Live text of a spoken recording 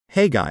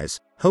Hey guys,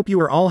 hope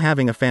you are all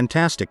having a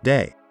fantastic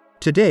day.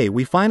 Today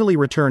we finally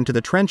return to the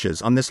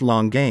trenches on this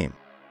long game.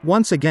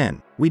 Once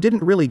again, we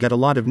didn't really get a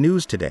lot of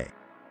news today.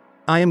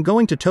 I am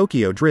going to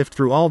Tokyo drift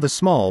through all the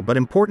small but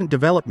important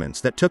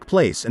developments that took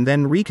place and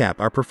then recap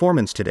our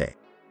performance today.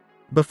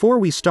 Before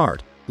we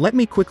start, let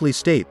me quickly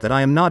state that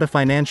I am not a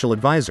financial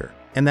advisor,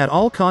 and that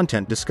all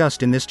content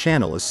discussed in this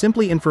channel is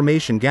simply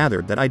information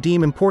gathered that I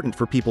deem important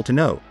for people to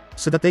know,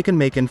 so that they can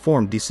make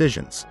informed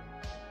decisions.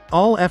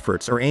 All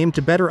efforts are aimed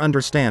to better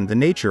understand the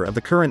nature of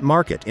the current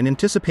market in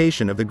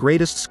anticipation of the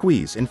greatest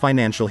squeeze in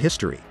financial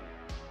history.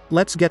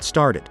 Let's get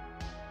started.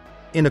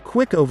 In a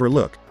quick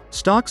overlook,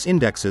 stocks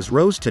indexes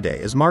rose today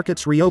as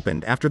markets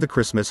reopened after the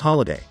Christmas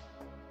holiday.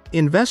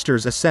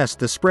 Investors assessed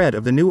the spread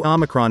of the new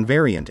Omicron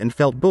variant and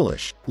felt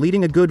bullish,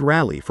 leading a good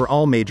rally for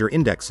all major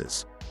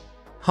indexes.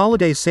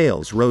 Holiday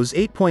sales rose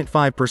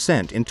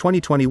 8.5% in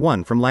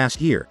 2021 from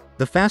last year,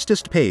 the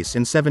fastest pace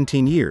in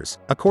 17 years,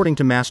 according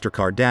to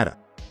MasterCard data.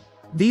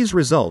 These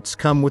results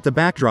come with the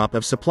backdrop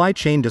of supply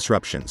chain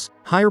disruptions,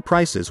 higher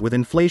prices with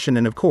inflation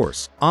and of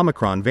course,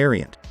 Omicron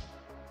variant.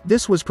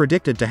 This was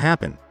predicted to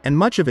happen, and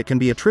much of it can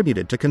be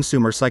attributed to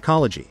consumer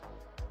psychology.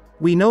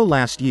 We know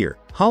last year,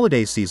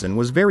 holiday season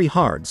was very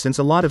hard since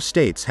a lot of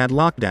states had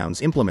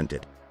lockdowns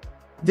implemented.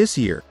 This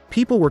year,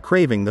 people were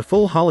craving the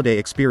full holiday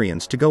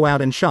experience to go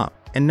out and shop,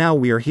 and now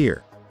we are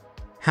here.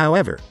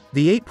 However,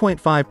 the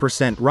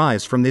 8.5%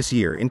 rise from this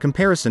year in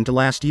comparison to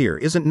last year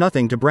isn't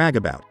nothing to brag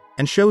about,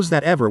 and shows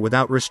that ever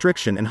without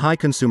restriction and high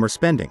consumer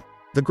spending,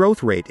 the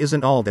growth rate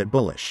isn't all that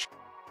bullish.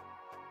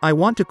 I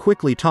want to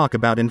quickly talk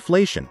about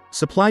inflation,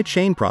 supply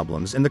chain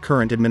problems and the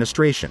current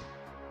administration.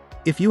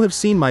 If you have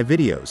seen my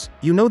videos,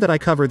 you know that I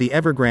cover the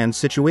Evergrande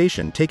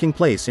situation taking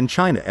place in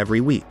China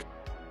every week.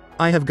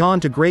 I have gone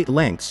to great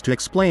lengths to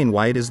explain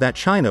why it is that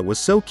China was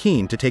so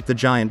keen to take the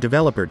giant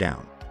developer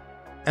down.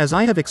 As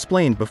I have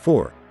explained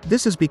before,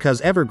 this is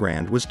because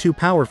Evergrande was too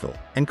powerful,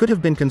 and could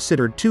have been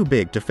considered too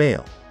big to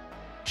fail.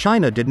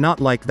 China did not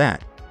like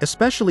that,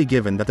 especially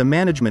given that the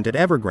management at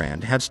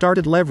Evergrande had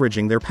started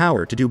leveraging their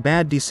power to do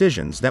bad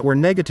decisions that were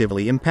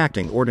negatively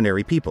impacting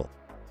ordinary people.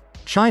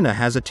 China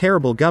has a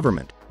terrible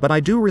government, but I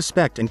do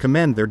respect and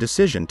commend their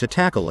decision to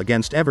tackle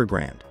against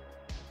Evergrande.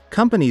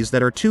 Companies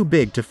that are too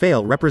big to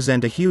fail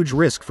represent a huge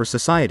risk for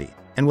society,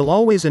 and will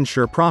always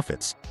ensure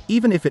profits,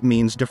 even if it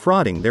means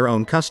defrauding their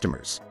own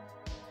customers.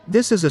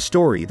 This is a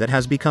story that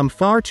has become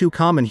far too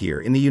common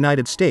here in the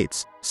United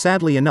States,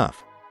 sadly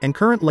enough, and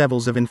current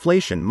levels of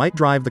inflation might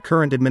drive the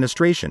current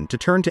administration to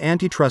turn to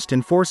antitrust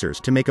enforcers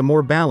to make a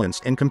more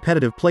balanced and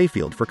competitive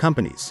playfield for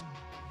companies.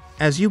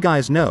 As you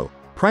guys know,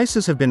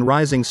 prices have been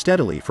rising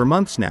steadily for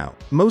months now,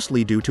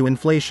 mostly due to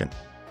inflation.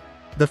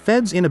 The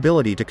Fed's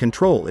inability to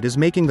control it is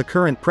making the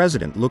current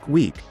president look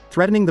weak,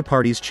 threatening the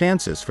party's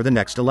chances for the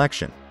next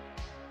election.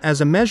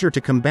 As a measure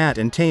to combat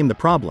and tame the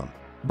problem,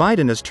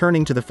 Biden is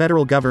turning to the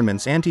federal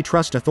government's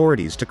antitrust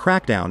authorities to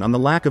crack down on the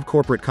lack of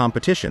corporate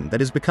competition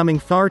that is becoming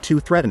far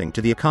too threatening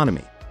to the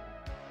economy.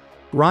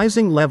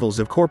 Rising levels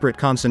of corporate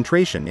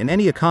concentration in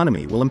any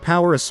economy will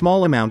empower a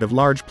small amount of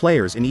large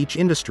players in each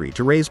industry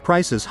to raise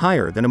prices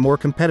higher than a more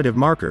competitive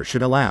market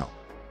should allow.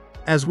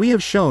 As we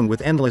have shown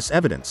with endless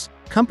evidence,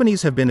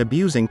 companies have been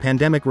abusing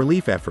pandemic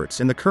relief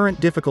efforts in the current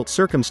difficult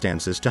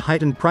circumstances to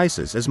heighten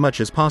prices as much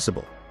as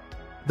possible.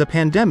 The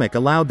pandemic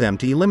allowed them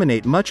to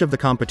eliminate much of the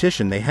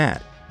competition they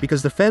had,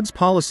 because the Fed's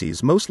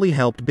policies mostly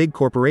helped big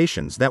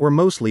corporations that were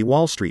mostly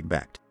Wall Street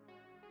backed.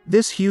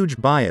 This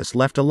huge bias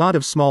left a lot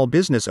of small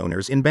business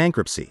owners in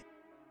bankruptcy.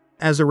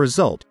 As a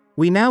result,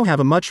 we now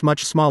have a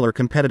much smaller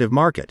competitive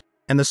market,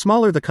 and the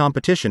smaller the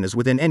competition is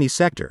within any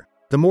sector,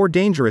 the more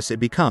dangerous it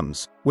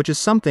becomes, which is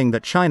something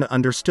that China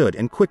understood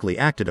and quickly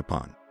acted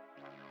upon.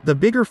 The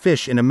bigger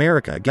fish in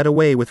America get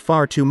away with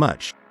far too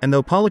much, and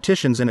though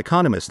politicians and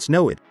economists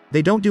know it,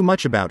 they don't do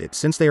much about it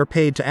since they are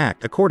paid to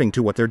act according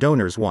to what their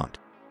donors want.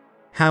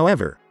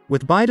 However,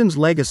 with Biden's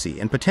legacy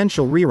and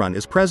potential rerun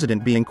as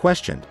president being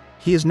questioned,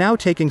 he is now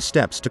taking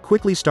steps to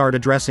quickly start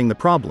addressing the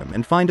problem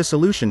and find a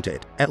solution to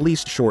it, at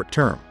least short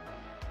term.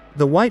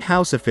 The White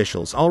House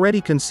officials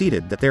already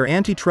conceded that their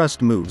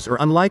antitrust moves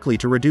are unlikely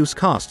to reduce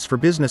costs for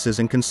businesses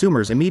and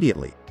consumers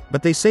immediately,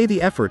 but they say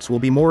the efforts will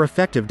be more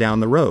effective down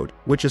the road,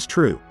 which is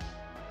true.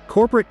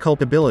 Corporate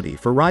culpability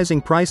for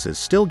rising prices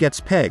still gets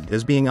pegged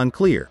as being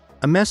unclear,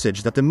 a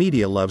message that the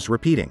media loves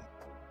repeating.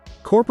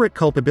 Corporate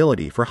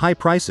culpability for high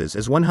prices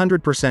is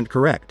 100%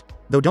 correct,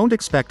 though don't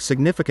expect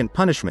significant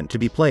punishment to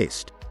be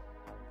placed.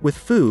 With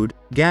food,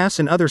 gas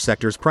and other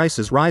sectors'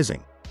 prices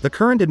rising, the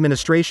current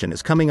administration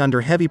is coming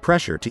under heavy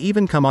pressure to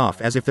even come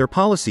off as if their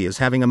policy is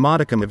having a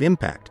modicum of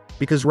impact,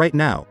 because right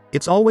now,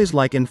 it's always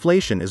like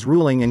inflation is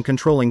ruling and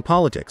controlling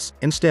politics,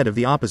 instead of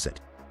the opposite.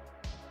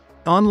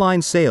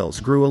 Online sales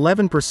grew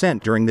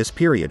 11% during this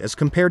period as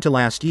compared to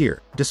last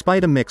year,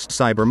 despite a mixed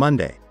Cyber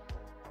Monday.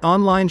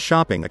 Online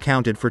shopping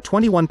accounted for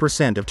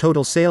 21% of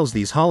total sales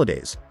these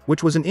holidays,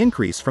 which was an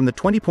increase from the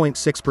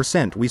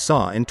 20.6% we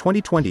saw in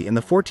 2020 and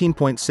the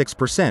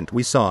 14.6%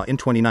 we saw in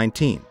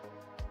 2019.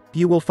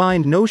 You will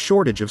find no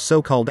shortage of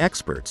so-called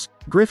experts,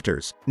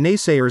 grifters,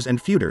 naysayers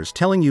and feuders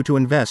telling you to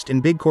invest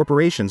in big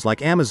corporations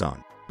like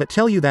Amazon, but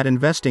tell you that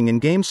investing in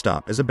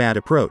GameStop is a bad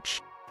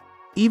approach.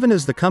 Even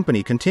as the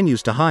company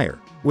continues to hire,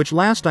 which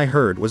last I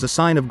heard was a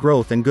sign of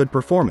growth and good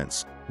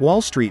performance,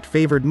 Wall Street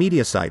favored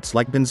media sites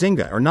like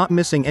Benzinga are not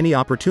missing any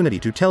opportunity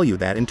to tell you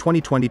that in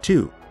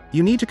 2022,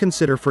 you need to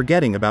consider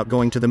forgetting about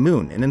going to the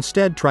moon and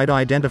instead try to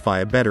identify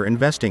a better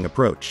investing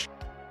approach.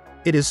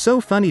 It is so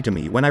funny to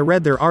me when I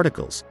read their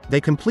articles, they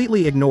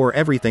completely ignore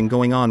everything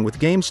going on with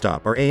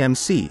GameStop or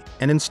AMC,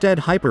 and instead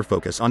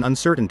hyper-focus on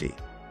uncertainty.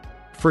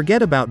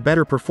 Forget about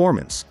better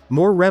performance,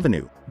 more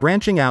revenue,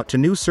 branching out to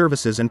new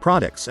services and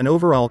products and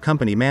overall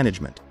company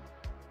management.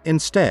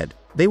 Instead,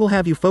 they will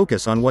have you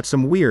focus on what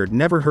some weird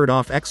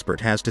never-heard-of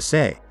expert has to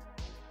say.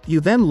 You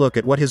then look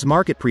at what his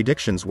market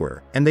predictions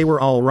were, and they were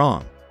all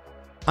wrong.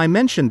 I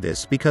mentioned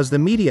this because the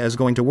media is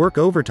going to work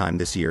overtime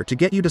this year to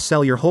get you to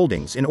sell your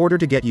holdings in order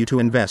to get you to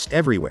invest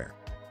everywhere.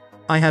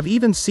 I have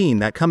even seen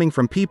that coming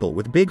from people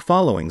with big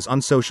followings on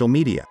social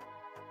media.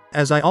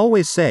 As I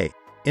always say,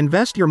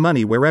 invest your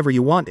money wherever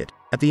you want it.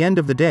 At the end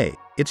of the day,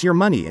 it's your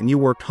money and you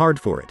worked hard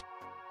for it.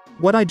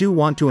 What I do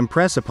want to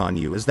impress upon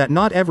you is that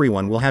not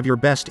everyone will have your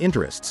best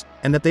interests,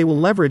 and that they will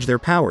leverage their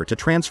power to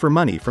transfer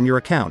money from your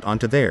account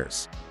onto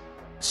theirs.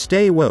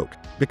 Stay woke,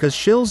 because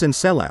shills and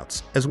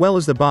sellouts, as well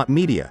as the bot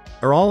media,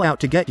 are all out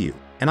to get you,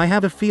 and I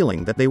have a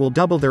feeling that they will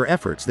double their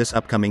efforts this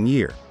upcoming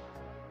year.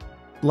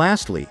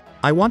 Lastly,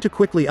 I want to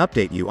quickly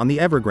update you on the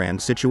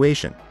Evergrande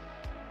situation.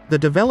 The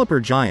developer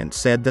giant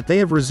said that they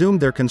have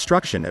resumed their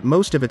construction at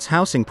most of its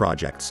housing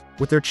projects,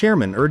 with their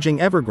chairman urging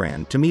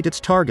Evergrande to meet its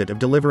target of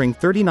delivering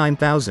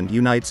 39,000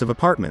 units of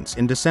apartments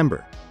in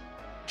December.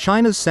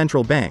 China's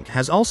central bank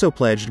has also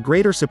pledged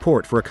greater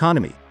support for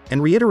economy,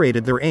 and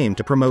reiterated their aim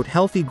to promote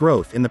healthy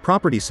growth in the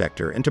property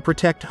sector and to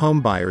protect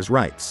home buyers'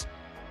 rights.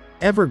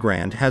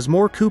 Evergrande has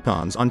more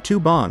coupons on 2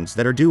 bonds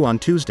that are due on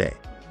Tuesday.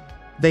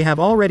 They have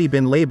already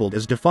been labeled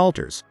as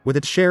defaulters, with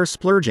its share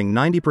splurging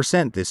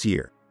 90% this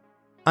year.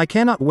 I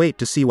cannot wait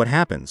to see what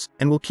happens,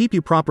 and will keep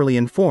you properly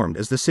informed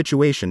as the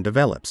situation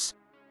develops.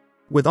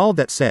 With all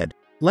that said,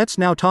 let's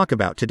now talk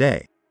about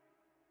today.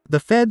 The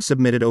Fed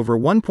submitted over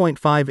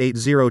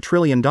 $1.580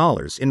 trillion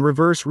in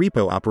reverse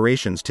repo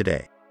operations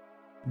today.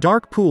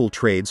 Dark pool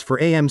trades for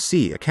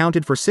AMC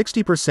accounted for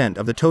 60%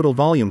 of the total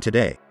volume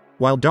today,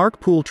 while dark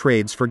pool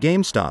trades for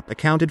GameStop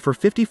accounted for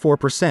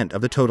 54%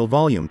 of the total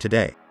volume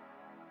today.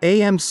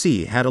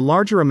 AMC had a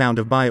larger amount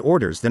of buy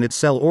orders than its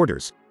sell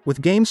orders,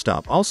 with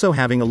GameStop also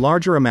having a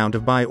larger amount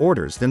of buy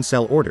orders than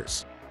sell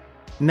orders.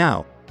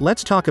 Now,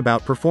 let's talk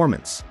about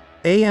performance.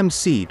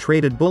 AMC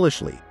traded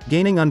bullishly,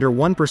 gaining under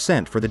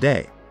 1% for the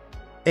day.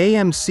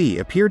 AMC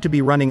appeared to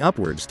be running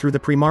upwards through the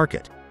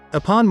pre-market.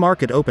 Upon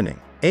market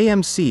opening,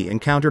 AMC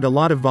encountered a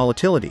lot of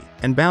volatility,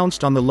 and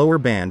bounced on the lower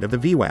band of the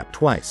VWAP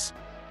twice.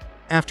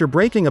 After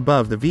breaking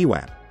above the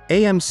VWAP,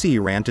 AMC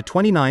ran to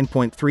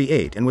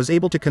 29.38 and was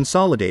able to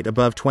consolidate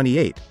above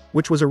 28,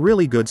 which was a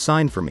really good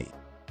sign for me.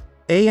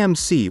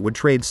 AMC would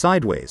trade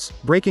sideways,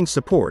 breaking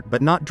support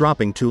but not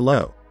dropping too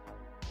low.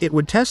 It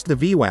would test the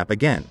VWAP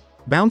again,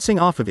 bouncing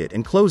off of it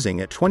and closing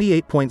at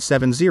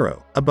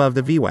 28.70, above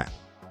the VWAP.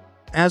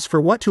 As for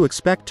what to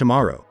expect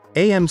tomorrow,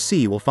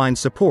 AMC will find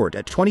support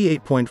at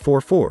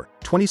 28.44,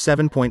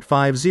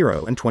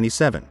 27.50 and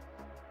 27.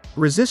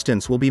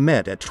 Resistance will be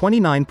met at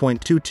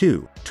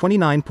 29.22,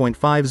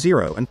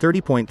 29.50 and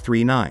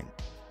 30.39.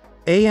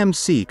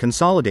 AMC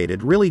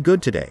consolidated really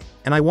good today,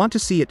 and I want to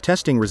see it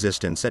testing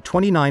resistance at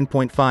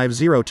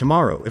 29.50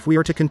 tomorrow if we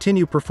are to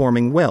continue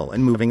performing well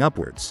and moving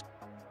upwards.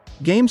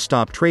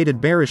 GameStop traded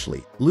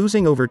bearishly,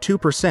 losing over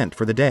 2%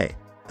 for the day.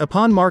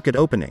 Upon market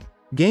opening,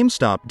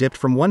 GameStop dipped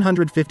from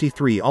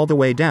 153 all the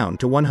way down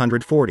to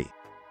 140.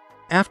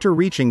 After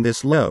reaching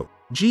this low,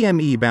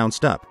 GME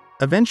bounced up,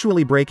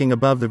 eventually breaking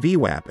above the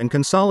VWAP and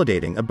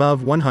consolidating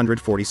above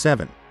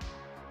 147.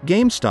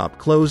 GameStop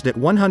closed at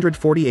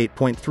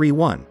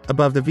 148.31,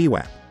 above the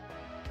VWAP.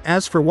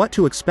 As for what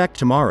to expect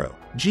tomorrow,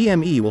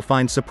 GME will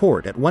find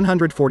support at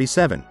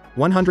 147,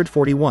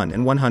 141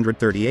 and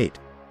 138.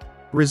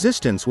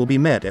 Resistance will be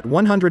met at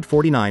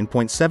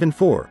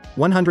 149.74,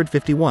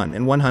 151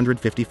 and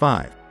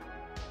 155.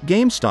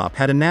 GameStop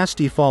had a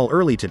nasty fall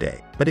early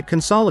today, but it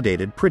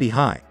consolidated pretty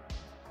high.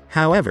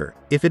 However,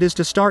 if it is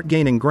to start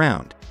gaining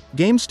ground,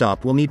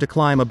 GameStop will need to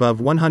climb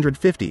above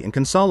 150 and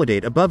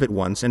consolidate above it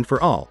once and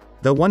for all,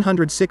 though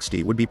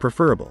 160 would be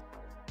preferable.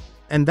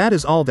 And that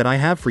is all that I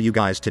have for you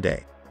guys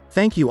today.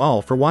 Thank you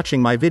all for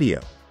watching my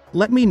video.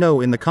 Let me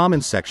know in the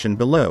comments section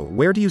below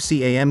where do you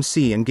see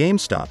AMC and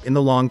GameStop in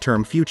the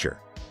long-term future.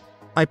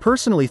 I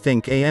personally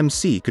think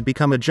AMC could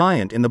become a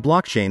giant in the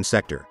blockchain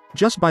sector,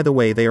 just by the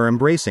way they are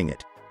embracing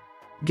it.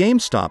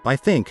 GameStop I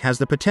think has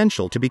the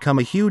potential to become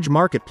a huge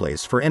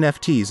marketplace for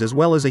NFTs as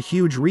well as a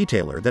huge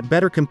retailer that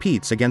better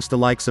competes against the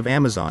likes of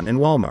Amazon and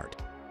Walmart.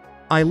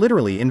 I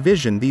literally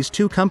envision these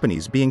two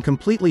companies being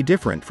completely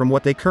different from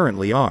what they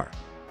currently are.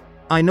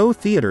 I know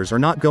theaters are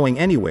not going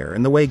anywhere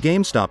and the way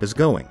GameStop is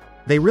going,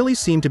 they really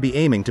seem to be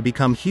aiming to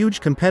become huge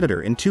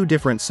competitor in two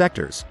different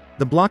sectors,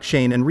 the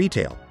blockchain and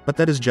retail, but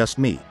that is just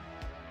me.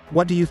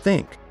 What do you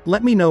think?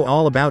 Let me know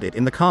all about it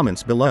in the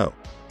comments below.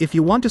 If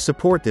you want to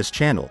support this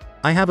channel,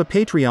 I have a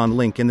Patreon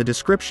link in the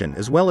description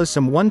as well as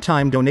some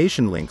one-time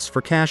donation links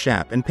for Cash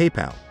App and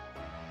PayPal.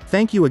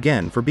 Thank you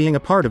again for being a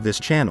part of this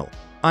channel.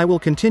 I will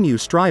continue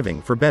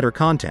striving for better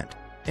content.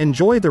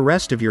 Enjoy the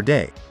rest of your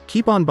day,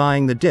 keep on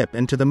buying the dip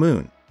and to the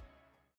moon.